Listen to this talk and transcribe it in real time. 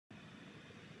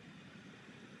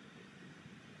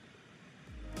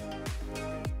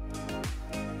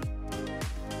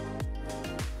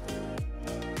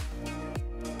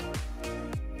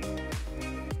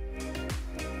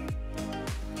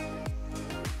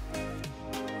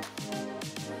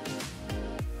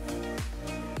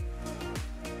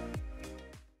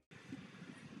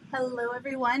Hello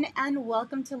everyone and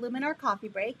welcome to Luminar Coffee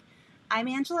Break. I'm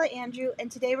Angela Andrieux and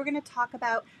today we're going to talk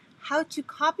about how to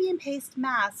copy and paste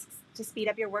masks to speed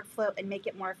up your workflow and make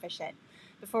it more efficient.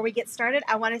 Before we get started,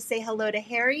 I want to say hello to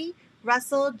Harry,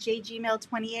 Russell,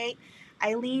 JGmail28,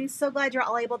 Eileen. So glad you're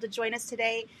all able to join us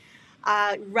today.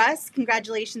 Russ,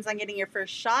 congratulations on getting your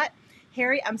first shot.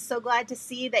 Harry, I'm so glad to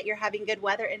see that you're having good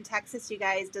weather in Texas. You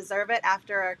guys deserve it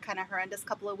after a kind of horrendous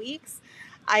couple of weeks.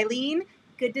 Eileen,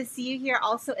 good to see you here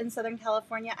also in Southern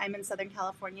California. I'm in Southern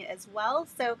California as well.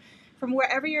 So from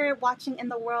wherever you're watching in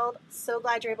the world, so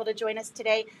glad you're able to join us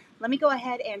today. Let me go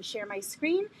ahead and share my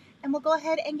screen and we'll go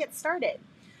ahead and get started.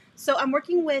 So I'm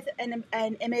working with an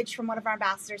image from one of our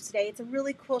ambassadors today. It's a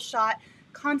really cool shot,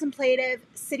 contemplative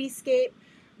cityscape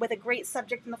with a great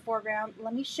subject in the foreground.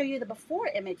 Let me show you the before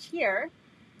image here.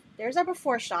 There's our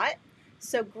before shot.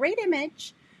 So great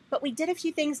image, but we did a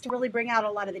few things to really bring out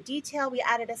a lot of the detail. We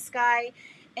added a sky,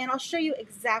 and I'll show you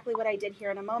exactly what I did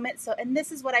here in a moment. And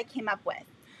this is what I came up with.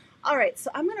 All right, so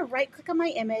I'm gonna right click on my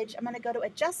image. I'm gonna go to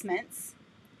adjustments,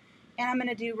 and I'm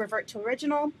gonna do revert to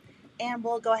original, and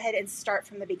we'll go ahead and start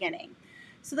from the beginning.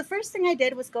 So the first thing I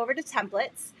did was go over to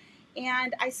templates,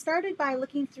 and I started by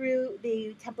looking through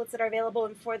the templates that are available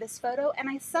for this photo, and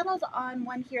I settled on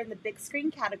one here in the big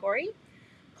screen category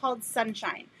called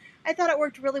Sunshine. I thought it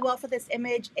worked really well for this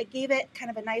image. It gave it kind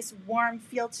of a nice warm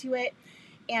feel to it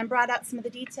and brought out some of the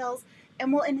details,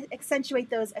 and we'll accentuate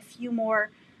those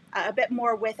a bit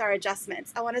more with our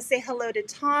adjustments. I want to say hello to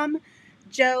Tom,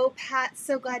 Joe, Pat,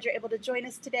 so glad you're able to join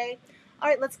us today. All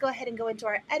right, let's go ahead and go into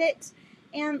our edit,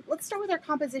 and let's start with our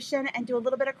composition and do a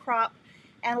little bit of crop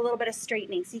and a little bit of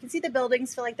straightening. So you can see the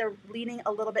buildings feel like they're leaning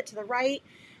a little bit to the right.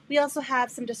 We also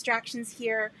have some distractions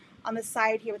here on the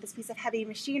side here with this piece of heavy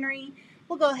machinery.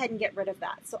 We'll go ahead and get rid of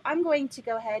that. So I'm going to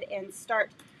go ahead and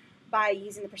start by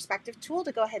using the perspective tool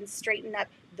to go ahead and straighten up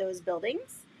those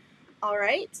buildings. All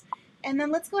right, and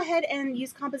then let's go ahead and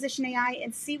use Composition AI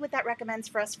and see what that recommends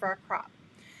for us for our crop.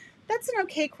 That's an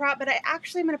okay crop, but I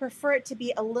actually am going to prefer it to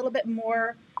be a little bit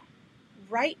more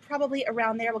right, probably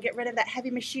around there. We'll get rid of that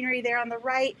heavy machinery there on the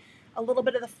right. A little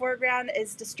bit of the foreground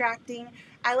is distracting.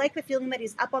 I like the feeling that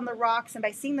he's up on the rocks, and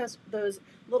by seeing those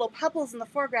little pebbles in the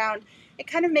foreground, it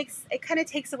kind of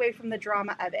takes away from the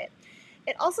drama of it.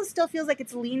 It also still feels like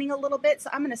it's leaning a little bit, so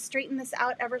I'm going to straighten this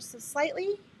out ever so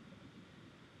slightly.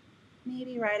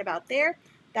 Maybe right about there.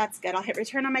 That's good. I'll hit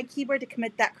return on my keyboard to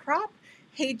commit that crop.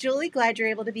 Hey Julie, glad you're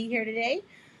able to be here today.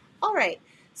 All right,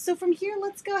 so from here,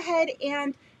 let's go ahead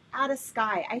and add a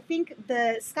sky. I think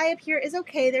the sky up here is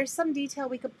okay. There's some detail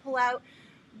we could pull out,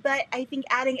 but I think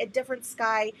adding a different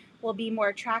sky will be more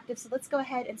attractive. So let's go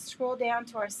ahead and scroll down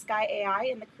to our Sky AI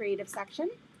in the creative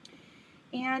section.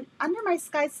 And under my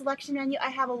sky selection menu, I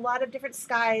have a lot of different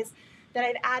skies that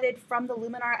I've added from the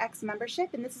Luminar X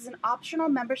membership. And this is an optional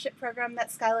membership program that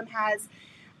Skylum has.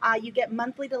 You get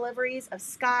monthly deliveries of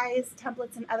skies,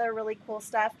 templates, and other really cool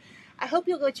stuff. I hope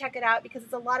you'll go check it out because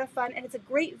it's a lot of fun and it's a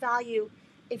great value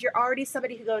if you're already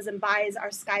somebody who goes and buys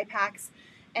our sky packs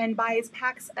and buys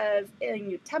packs of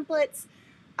templates,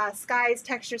 skies,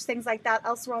 textures, things like that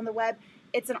elsewhere on the web.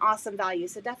 It's an awesome value,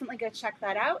 so definitely go check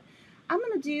that out. I'm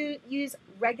going to use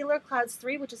Regular Clouds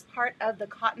 3, which is part of the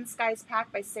Cotton Skies pack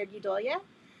by Sergey Dolia,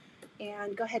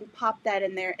 and go ahead and pop that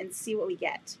in there and see what we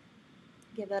get.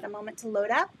 Give that a moment to load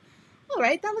up. All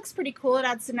right, that looks pretty cool. It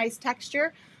adds some nice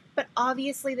texture, but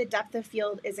obviously the depth of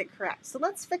field isn't correct, so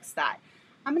let's fix that.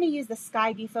 I'm going to use the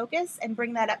sky defocus and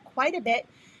bring that up quite a bit.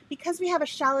 Because we have a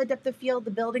shallow depth of field,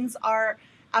 the buildings are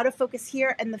out of focus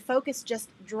here and the focus just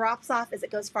drops off as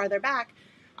it goes farther back.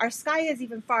 Our sky is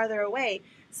even farther away,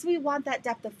 so we want that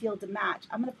depth of field to match.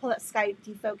 I'm going to pull that sky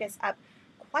defocus up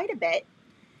quite a bit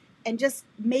and just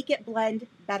make it blend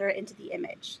better into the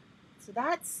image. So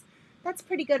that's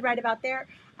pretty good right about there.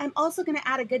 I'm also going to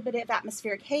add a good bit of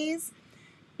atmospheric haze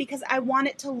because I want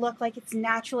it to look like it's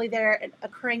naturally there and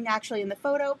occurring naturally in the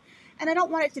photo. And I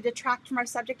don't want it to detract from our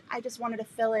subject. I just wanted to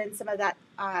fill in some of that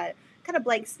kind of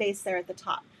blank space there at the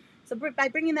top. So by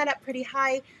bringing that up pretty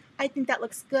high, I think that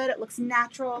looks good. It looks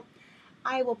natural.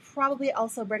 I will probably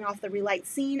also bring off the relight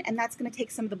scene, and that's going to take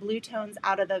some of the blue tones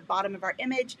out of the bottom of our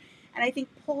image, and I think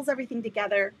pulls everything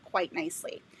together quite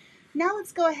nicely. Now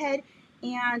let's go ahead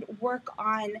and work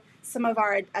on some of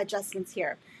our adjustments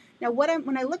here. Now,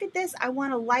 when I look at this, I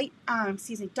want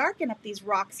to darken up these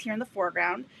rocks here in the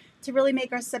foreground to really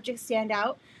make our subject stand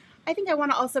out. I think I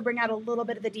want to also bring out a little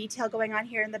bit of the detail going on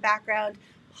here in the background,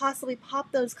 possibly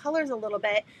pop those colors a little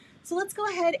bit. So let's go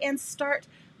ahead and start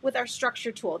with our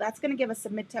structure tool. That's going to give us a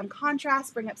mid-tone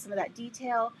contrast, bring up some of that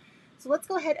detail. So let's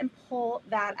go ahead and pull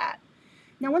that up.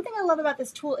 Now, one thing I love about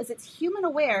this tool is it's human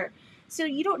aware. So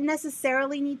you don't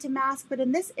necessarily need to mask, but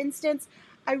in this instance,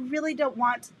 I really don't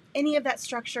want any of that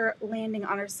structure landing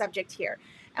on our subject here.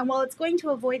 And while it's going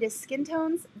to avoid his skin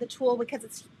tones, the tool,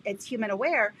 because it's human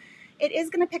aware, it is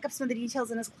going to pick up some of the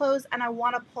details in his clothes, and I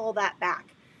want to pull that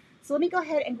back. So let me go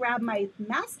ahead and grab my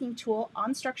masking tool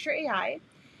on Structure AI,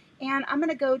 and I'm going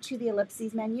to go to the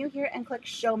ellipses menu here and click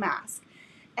Show Mask.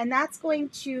 And that's going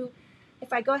to,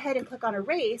 if I go ahead and click on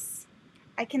Erase,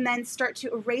 I can then start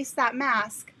to erase that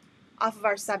mask off of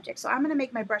our subject. So I'm going to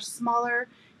make my brush smaller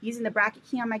using the bracket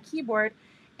key on my keyboard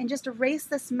and just erase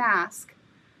this mask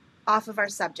off of our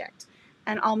subject.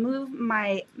 And I'll move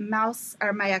my mouse,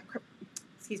 or my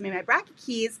bracket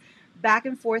keys back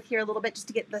and forth here a little bit just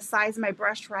to get the size of my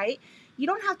brush right. You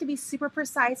don't have to be super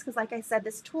precise because, like I said,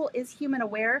 this tool is human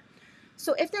aware.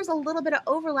 So if there's a little bit of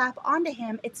overlap onto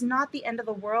him, it's not the end of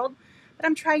the world, but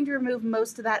I'm trying to remove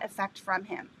most of that effect from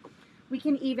him. We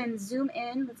can even zoom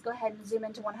in. Let's go ahead and zoom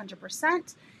into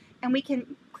 100%, and we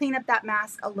can clean up that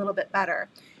mask a little bit better.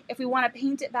 If we want to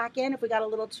paint it back in, if we got a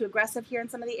little too aggressive here in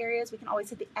some of the areas, we can always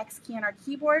hit the X key on our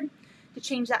keyboard to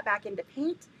change that back into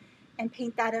paint and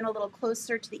paint that in a little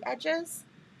closer to the edges.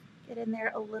 Get in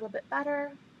there a little bit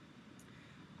better.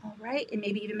 All right, and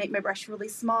maybe even make my brush really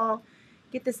small.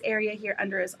 Get this area here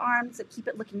under his arm, so keep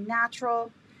it looking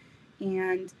natural.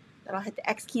 And then I'll hit the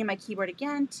X key on my keyboard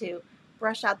again to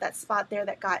brush out that spot there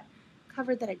that got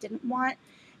covered that I didn't want.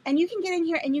 And you can get in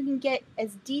here and you can get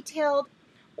as detailed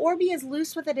or be as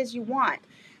loose with it as you want.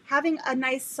 Having a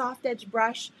nice soft edge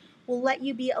brush will let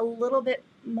you be a little bit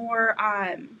more,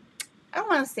 I don't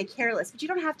want to say careless, but you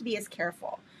don't have to be as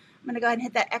careful. I'm going to go ahead and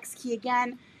hit that X key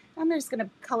again. I'm just going to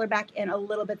color back in a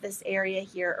little bit this area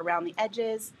here around the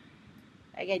edges.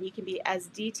 Again, you can be as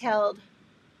detailed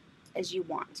as you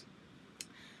want.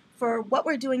 For what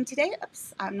we're doing today,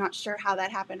 oops, I'm not sure how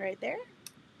that happened right there.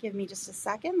 Give me just a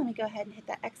second. Let me go ahead and hit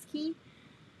that X key,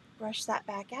 brush that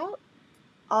back out.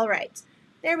 All right,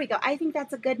 there we go. I think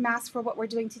that's a good mask for what we're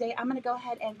doing today. I'm going to go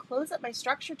ahead and close up my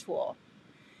structure tool.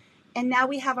 And now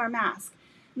we have our mask.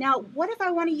 Now, what if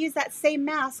I want to use that same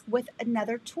mask with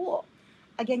another tool?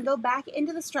 Again, go back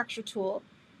into the structure tool.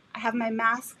 I have my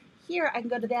mask here. I can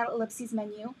go to that ellipses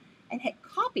menu and hit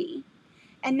copy.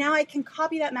 And now I can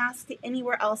copy that mask to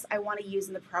anywhere else I want to use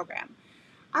in the program.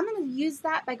 I'm going to use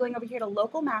that by going over here to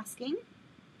local masking.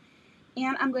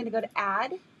 And I'm going to go to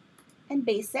add and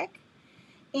basic.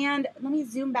 And let me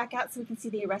zoom back out so we can see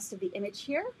the rest of the image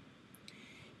here.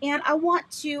 And I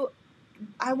want to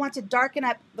darken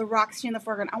up the rocks here in the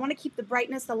foreground. I want to keep the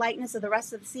brightness, the lightness of the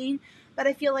rest of the scene, but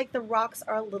I feel like the rocks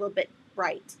are a little bit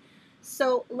bright.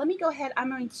 So let me go ahead. I'm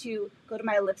going to go to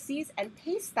my ellipses and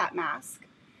paste that mask.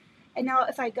 And now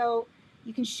if I go,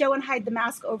 you can show and hide the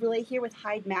mask overlay here with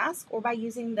hide mask or by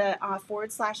using the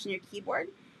 / in your keyboard.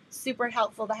 Super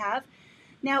helpful to have.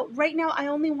 Now, right now, I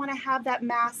only want to have that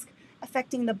mask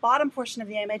affecting the bottom portion of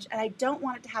the image, and I don't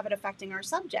want it to have it affecting our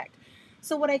subject.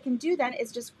 So what I can do then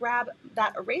is just grab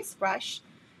that erase brush,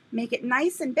 make it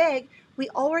nice and big. We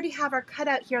already have our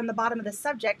cutout here on the bottom of the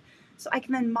subject, so I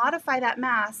can then modify that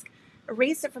mask,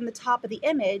 erase it from the top of the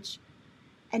image,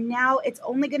 and now it's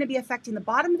only going to be affecting the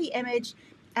bottom of the image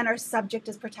and our subject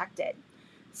is protected.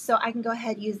 So I can go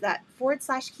ahead and use that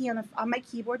 / key on my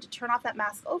keyboard to turn off that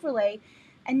mask overlay,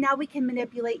 and now we can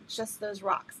manipulate just those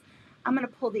rocks. I'm going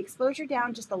to pull the exposure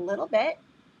down just a little bit,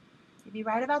 maybe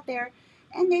right about there,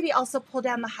 and maybe also pull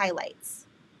down the highlights.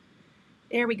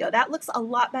 There we go. That looks a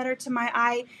lot better to my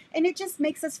eye, and it just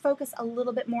makes us focus a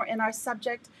little bit more in our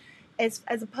subject as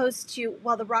opposed to,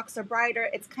 while the rocks are brighter,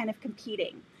 it's kind of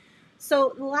competing.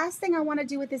 So the last thing I want to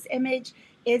do with this image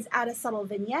is add a subtle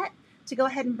vignette to go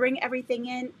ahead and bring everything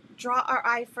in, draw our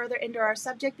eye further into our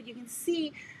subject, but you can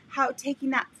see how taking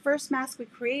that first mask we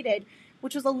created,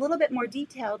 which was a little bit more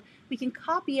detailed, we can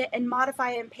copy it and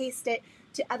modify it and paste it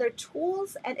to other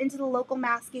tools and into the local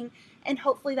masking, and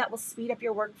hopefully that will speed up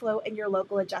your workflow and your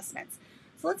local adjustments.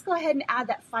 So let's go ahead and add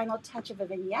that final touch of a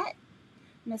vignette.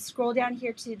 I'm going to scroll down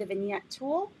here to the vignette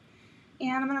tool,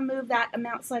 and I'm going to move that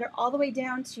amount slider all the way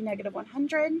down to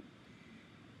 -100.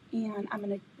 And I'm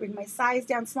going to bring my size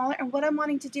down smaller. And what I'm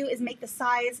wanting to do is make the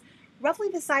size roughly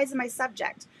the size of my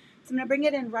subject. So I'm going to bring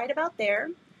it in right about there.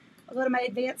 I'll go to my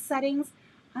advanced settings.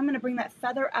 I'm going to bring that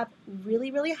feather up really,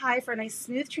 really high for a nice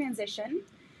smooth transition.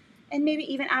 And maybe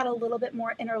even add a little bit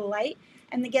more inner light.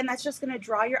 And again, that's just going to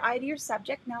draw your eye to your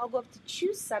subject. Now I'll go up to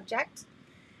choose subject.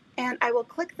 And I will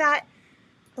click that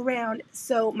around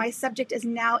so my subject is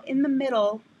now in the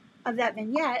middle of that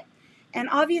vignette. And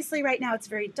obviously right now it's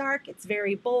very dark, it's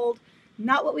very bold,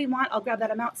 not what we want. I'll grab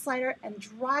that amount slider and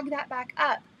drag that back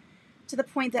up to the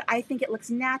point that I think it looks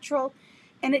natural,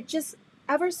 and it just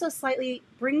ever so slightly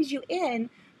brings you in,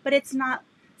 but it's not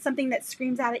something that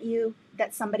screams out at you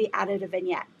that somebody added a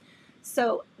vignette.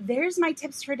 So there's my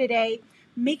tips for today.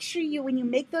 Make sure you, when you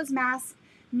make those masks,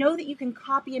 know that you can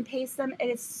copy and paste them. It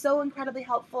is so incredibly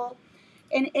helpful.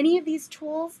 In any of these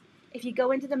tools, if you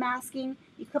go into the masking,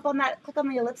 you click on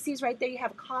the ellipses right there, you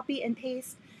have copy and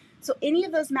paste. So any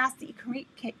of those masks that you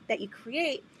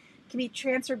create can be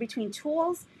transferred between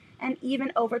tools and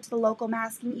even over to the local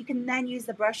masking. You can then use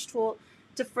the brush tool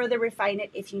to further refine it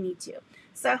if you need to.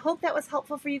 So I hope that was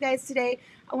helpful for you guys today.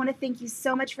 I want to thank you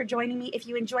so much for joining me. If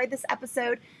you enjoyed this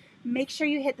episode, make sure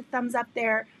you hit the thumbs up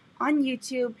there on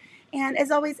YouTube. And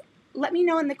as always, let me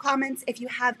know in the comments if you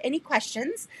have any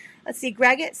questions. Let's see,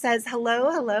 Greg says, hello.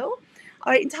 All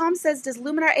right, and Tom says, does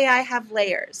Luminar AI have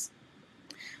layers?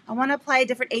 I want to apply a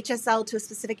different HSL to a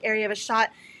specific area of a shot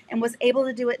and was able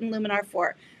to do it in Luminar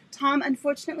 4. Tom,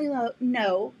 unfortunately,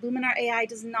 no, Luminar AI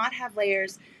does not have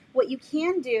layers. What you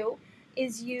can do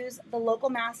is use the local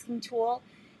masking tool.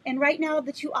 And right now,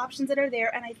 the two options that are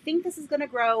there, and I think this is going to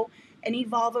grow and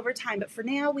evolve over time, but for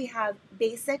now, we have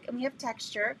basic and we have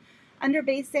texture. Under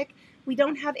basic, we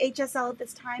don't have HSL at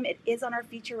this time. It is on our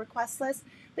feature request list,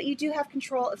 but you do have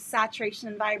control of saturation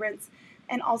and vibrance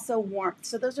and also warmth.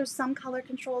 So those are some color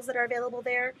controls that are available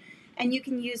there, and you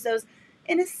can use those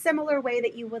in a similar way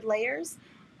that you would layers.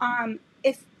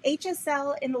 If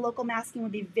HSL in the local masking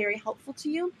would be very helpful to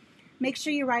you, make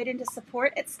sure you write into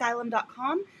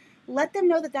support@skylum.com. Let them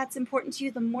know that that's important to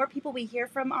you. The more people we hear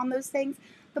from on those things,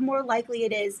 the more likely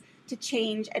it is to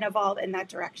change and evolve in that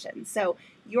direction. So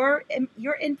your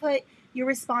input, your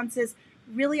responses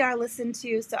really are listened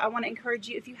to. So I want to encourage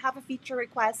you, if you have a feature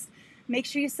request, make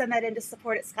sure you send that into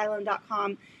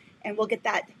support@skylum.com and we'll get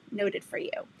that noted for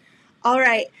you. All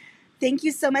right. Thank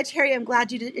you so much, Harry. I'm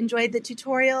glad you enjoyed the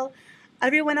tutorial.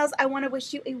 Everyone else, I want to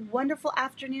wish you a wonderful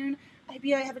afternoon. I hope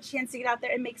you have a chance to get out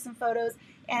there and make some photos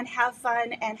and have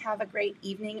fun and have a great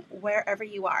evening wherever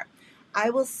you are.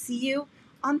 I will see you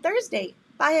on Thursday.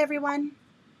 Bye, everyone.